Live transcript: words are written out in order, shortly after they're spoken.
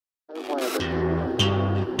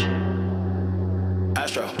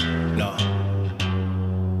Astro, no.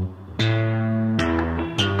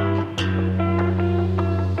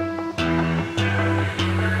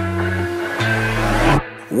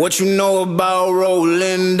 What you know about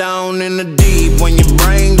rolling down in the deep? When your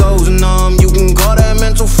brain goes numb, you can call that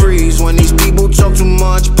mental freeze. When these people talk too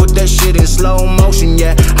much, put that shit in slow motion.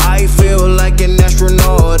 Yeah, I feel like an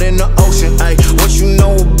astronaut in the ocean. Ay, what you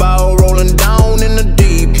know about rolling down in the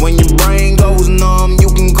deep? When your brain goes numb, you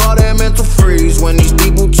can call that mental freeze. When these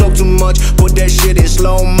people talk too much, put that shit in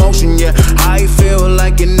slow motion. Yeah, I feel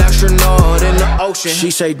like an astronaut in the ocean. She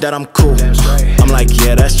say that I'm cool, I'm like,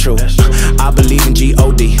 yeah, that's true. I believe in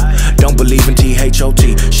G-O-D, don't believe in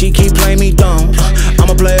T-H-O-T. She keep playing me dumb, I'm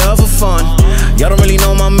a player for fun. Y'all don't really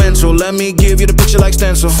know my mental, let me give you the picture like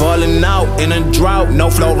stencil. Falling out in a drought, no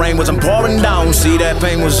flow, rain wasn't pouring down. See, that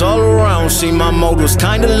pain was all around, see, my mode was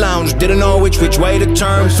kinda lounge. Didn't know which way to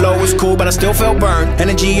turn, flow was cool but I still felt burned.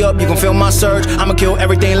 Energy up, you can feel my surge, I'ma kill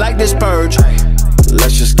everything like this purge.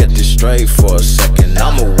 Let's just get this straight for a second.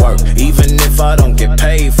 I'ma work, even if I don't get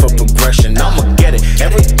paid for progression. I'ma get it,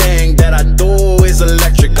 everything that I do is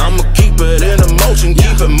electric. I'ma keep it in motion,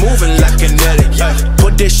 keep it moving like kinetic.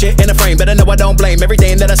 Put this shit in a frame, better know I don't blame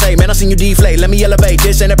everything that I say. Man, I seen you deflate, let me elevate.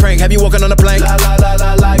 This ain't a prank, have you walking on a plank?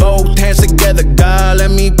 Both hands together, God,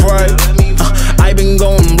 let me pray. I been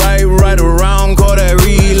going right around, call that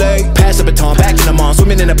relay. Pass the baton, back in the mall,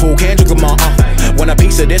 swimming in the pool, can't drink them all. When a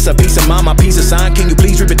piece of this, a piece of mine, my piece of sign. Can you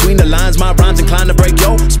please read between the lines? My rhymes inclined to break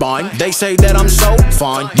your spine. They say that I'm so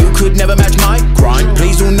fine, you could never match my grind.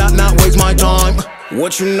 Please do not waste my time.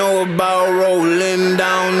 What you know about rolling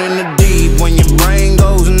down in the deep? When your brain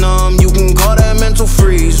goes numb, you can call that mental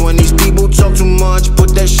freeze. When these people talk too much,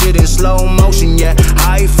 put that shit in slow motion. Yeah,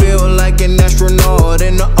 I feel like an astronaut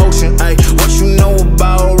in the ocean. Ay, what you know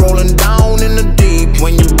about rolling down in the deep?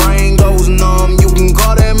 When your brain goes numb, you can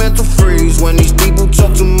call that mental freeze. When these people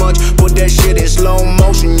talk too much, put that shit in slow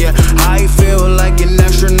motion. Yeah, I feel like an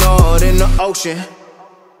astronaut in the ocean.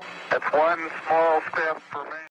 That's one small step for man.